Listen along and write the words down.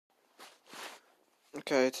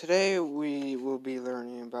Okay, today we will be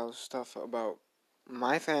learning about stuff about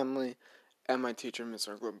my family and my teacher,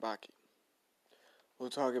 Mr. Glumbaki. We'll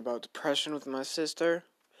talk about depression with my sister,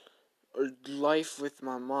 or life with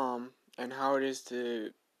my mom, and how it is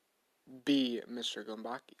to be Mr.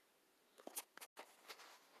 Glumbaki.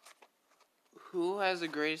 Who has the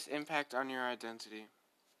greatest impact on your identity?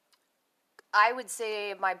 I would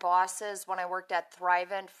say my bosses when I worked at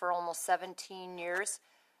Thrivent for almost 17 years,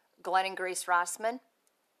 Glenn and Grace Rossman.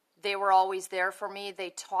 They were always there for me.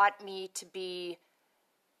 They taught me to be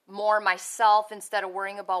more myself instead of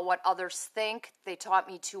worrying about what others think. They taught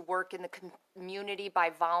me to work in the community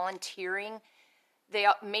by volunteering. They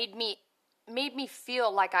made me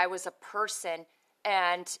feel like I was a person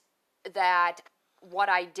and that what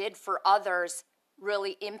I did for others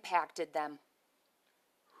really impacted them.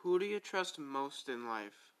 Who do you trust most in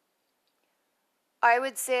life? I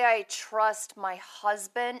would say I trust my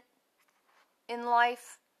husband in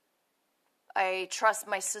life. I trust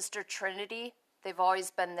my sister Trinity. They've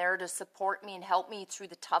always been there to support me and help me through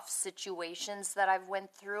the tough situations that I've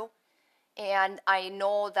went through. And I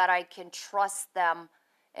know that I can trust them,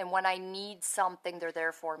 and when I need something, they're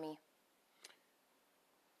there for me.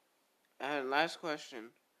 And last question.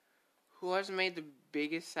 Who has made the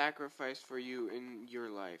biggest sacrifice for you in your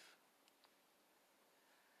life?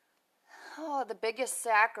 Oh, the biggest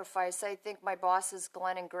sacrifice, I think my bosses,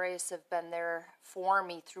 Glenn and Grace, have been there for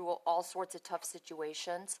me through all sorts of tough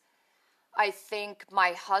situations. I think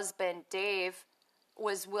my husband, Dave,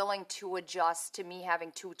 was willing to adjust to me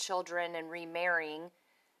having 2 children and remarrying.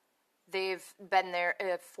 They've been there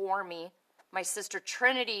for me. My sister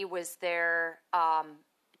Trinity was there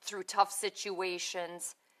through tough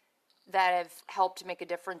situations that have helped make a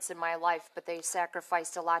difference in my life, but they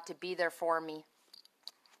sacrificed a lot to be there for me.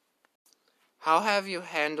 How have you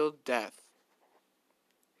handled death?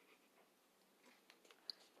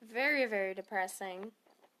 Very, very depressing.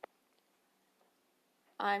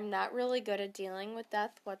 I'm not really good at dealing with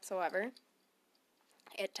death whatsoever.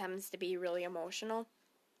 It tends to be really emotional.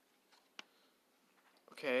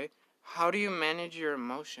 Okay. How do you manage your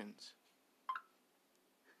emotions?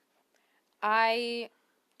 The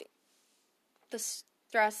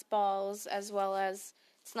stress balls, as well as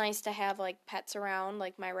it's nice to have like pets around,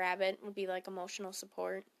 like my rabbit would be like emotional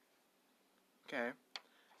support. Okay.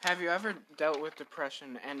 Have you ever dealt with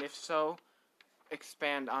depression, and if so,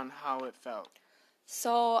 expand on how it felt?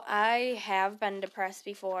 So I have been depressed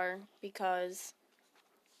before because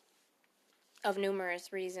of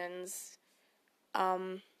numerous reasons.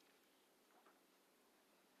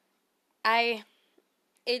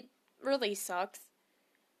 It really sucks.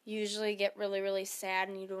 You usually get really, really sad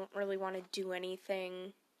and you don't really want to do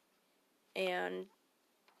anything. And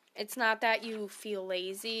it's not that you feel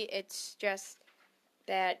lazy, it's just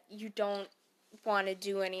that you don't want to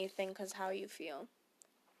do anything because how you feel.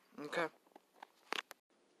 Okay.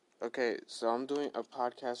 Okay, so I'm doing a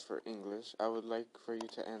podcast for English. I would like for you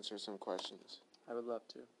to answer some questions. I would love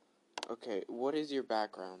to. Okay, what is your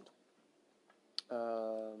background?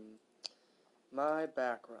 My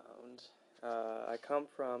background, I come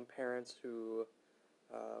from parents who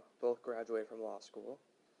both graduated from law school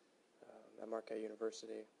at Marquette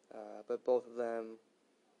University, but both of them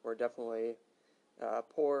were definitely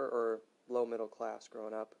poor or low middle class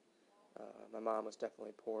growing up. My mom was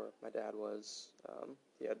definitely poor. My dad was,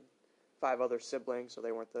 he had 5 other siblings, so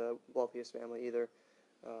they weren't the wealthiest family either.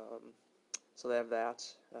 So they have that.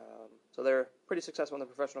 So they're pretty successful in their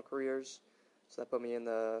professional careers. So that put me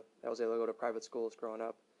I was able to go to private schools growing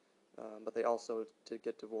up. But they also did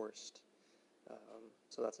get divorced.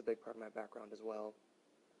 So that's a big part of my background as well.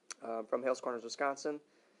 From Hales Corners, Wisconsin.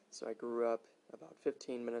 So I grew up about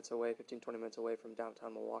 20 minutes away from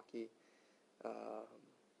downtown Milwaukee.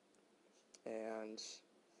 And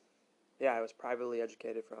yeah, I was privately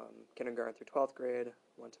educated from kindergarten through 12th grade,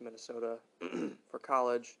 went to Minnesota for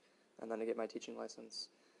college, and then to get my teaching license.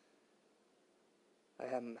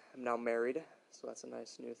 I'm now married, so that's a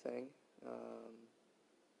nice new thing.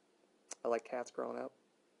 I liked cats growing up,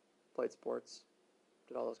 played sports,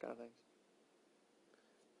 did all those kind of things.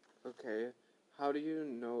 Okay, how do you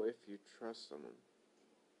know if you trust someone?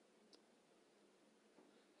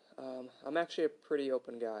 I'm actually a pretty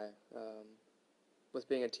open guy. With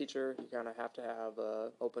being a teacher, you kind of have to have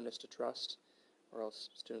openness to trust, or else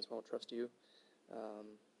students won't trust you.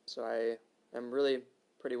 So I am really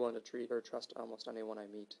pretty willing to treat or trust almost anyone I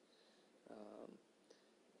meet.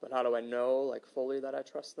 But how do I know, like, fully that I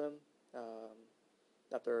trust them?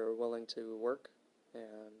 That they're willing to work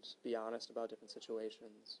and be honest about different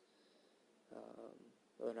situations.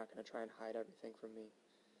 They're not going to try and hide everything from me.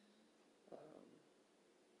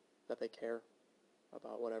 That they care.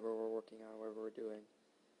 about whatever we're working on, whatever we're doing.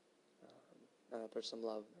 And there's some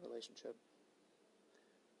love in the relationship.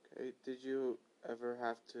 Okay, did you ever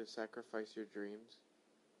have to sacrifice your dreams?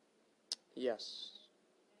 Yes.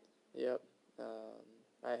 Yep.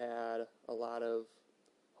 I had a lot of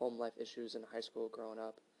home life issues in high school growing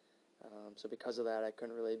up. So because of that, I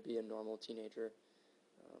couldn't really be a normal teenager.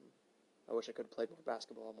 I wish I could have played more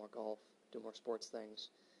basketball, more golf, do more sports things.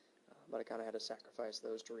 But I kind of had to sacrifice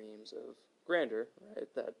those dreams of grandeur, right,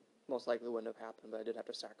 that most likely wouldn't have happened, but I did have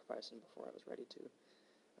to sacrifice them before I was ready to.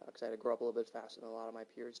 Because I had to grow up a little bit faster than a lot of my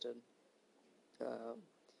peers did.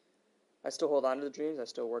 I still hold on to the dreams. I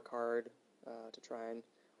still work hard to try and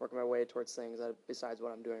work my way towards things that, besides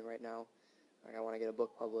what I'm doing right now. Like I want to get a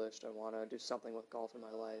book published. I want to do something with golf in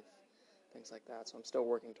my life, things like that. So I'm still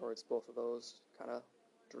working towards both of those kind of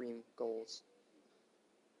dream goals.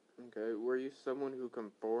 Okay, were you someone who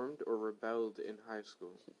conformed or rebelled in high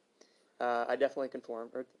school? I definitely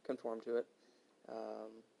conformed to it.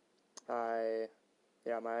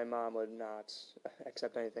 My mom would not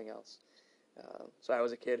accept anything else. So I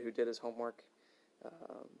was a kid who did his homework,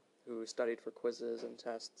 who studied for quizzes and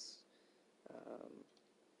tests.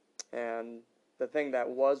 And the thing that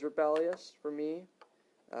was rebellious for me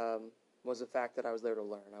was the fact that I was there to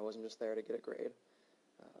learn. I wasn't just there to get a grade.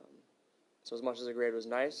 So as much as a grade was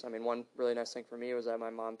nice, I mean, one really nice thing for me was that my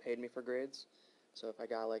mom paid me for grades. So if I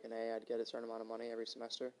got like an A, I'd get a certain amount of money every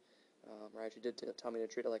semester. Right? She did tell me to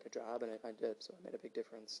treat it like a job, and I did, so it made a big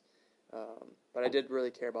difference. But I did really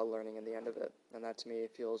care about learning in the end of it, and that to me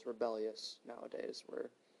feels rebellious nowadays, where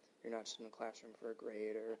you're not just in the classroom for a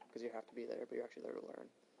grade or because you have to be there, but you're actually there to learn.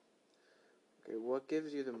 Okay, what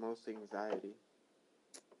gives you the most anxiety?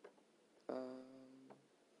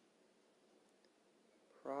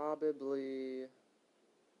 Probably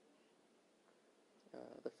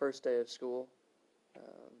the first day of school.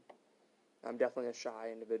 I'm definitely a shy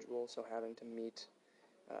individual, so having to meet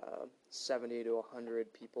 70 to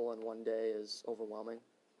 100 people in one day is overwhelming.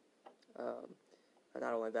 And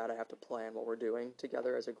not only that, I have to plan what we're doing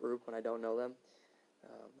together as a group when I don't know them.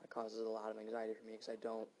 That causes a lot of anxiety for me because I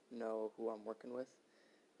don't know who I'm working with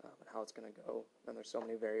and how it's going to go. And there's so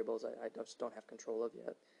many variables I just don't have control of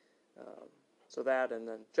yet. So that, and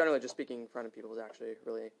then generally just speaking in front of people is actually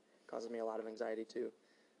really causes me a lot of anxiety too.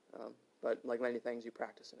 But like many things, you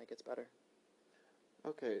practice and it gets better.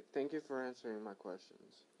 Okay, thank you for answering my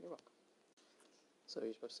questions. You're welcome. So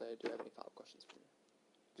you're supposed to say, do you have any follow-up questions for me?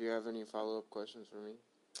 Do you have any follow-up questions for me?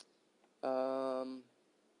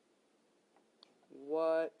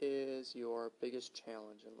 What is your biggest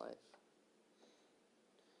challenge in life?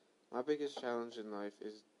 My biggest challenge in life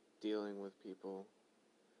is dealing with people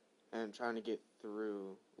and trying to get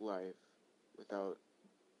through life without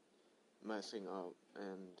messing up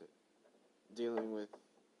and dealing with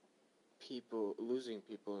people, losing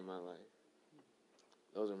people in my life.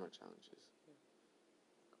 Those are my challenges.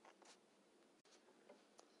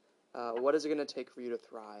 What is it going to take for you to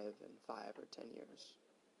thrive in 5 or 10 years?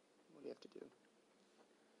 What do you have to do?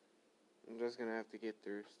 I'm just going to have to get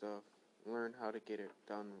through stuff, learn how to get it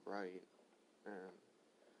done right, and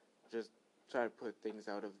just try to put things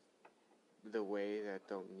out of the way that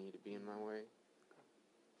don't need to be in my way.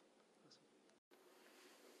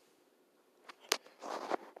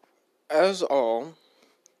 As all,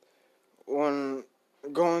 when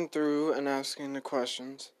going through and asking the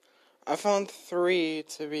questions, I found 3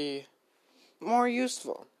 to be more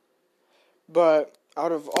useful. But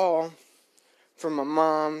out of all, from my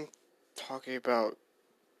mom talking about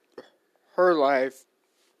her life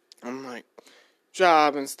and like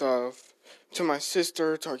job and stuff, to my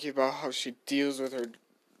sister talking about how she deals with her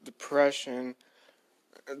depression,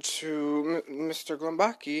 to Mr.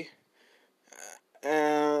 Glombaki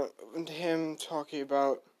and him talking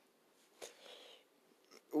about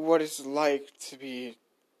what it's like to be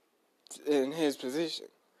in his position.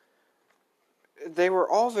 They were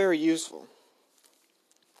all very useful.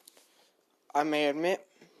 I may admit,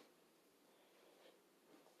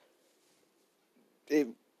 it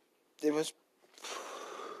was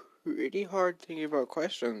pretty hard thinking about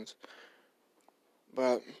questions,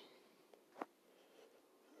 but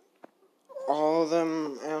all of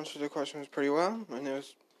them answered the questions pretty well, and it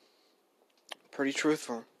was pretty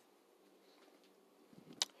truthful.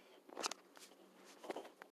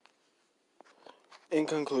 In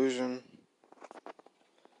conclusion,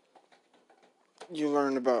 you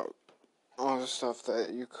learned about all the stuff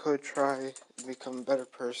that you could try to become a better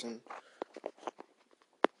person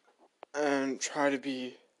and try to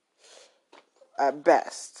be at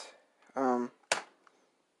best. And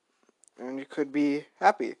you could be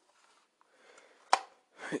happy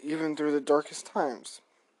even through the darkest times.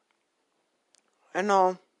 I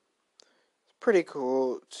know it's pretty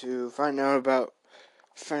cool to find out about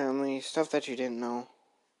family, stuff that you didn't know.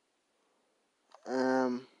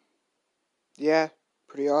 Yeah,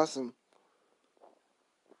 pretty awesome.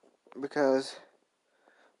 Because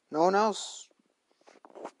no one else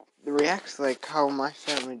reacts like how my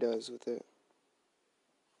family does with it.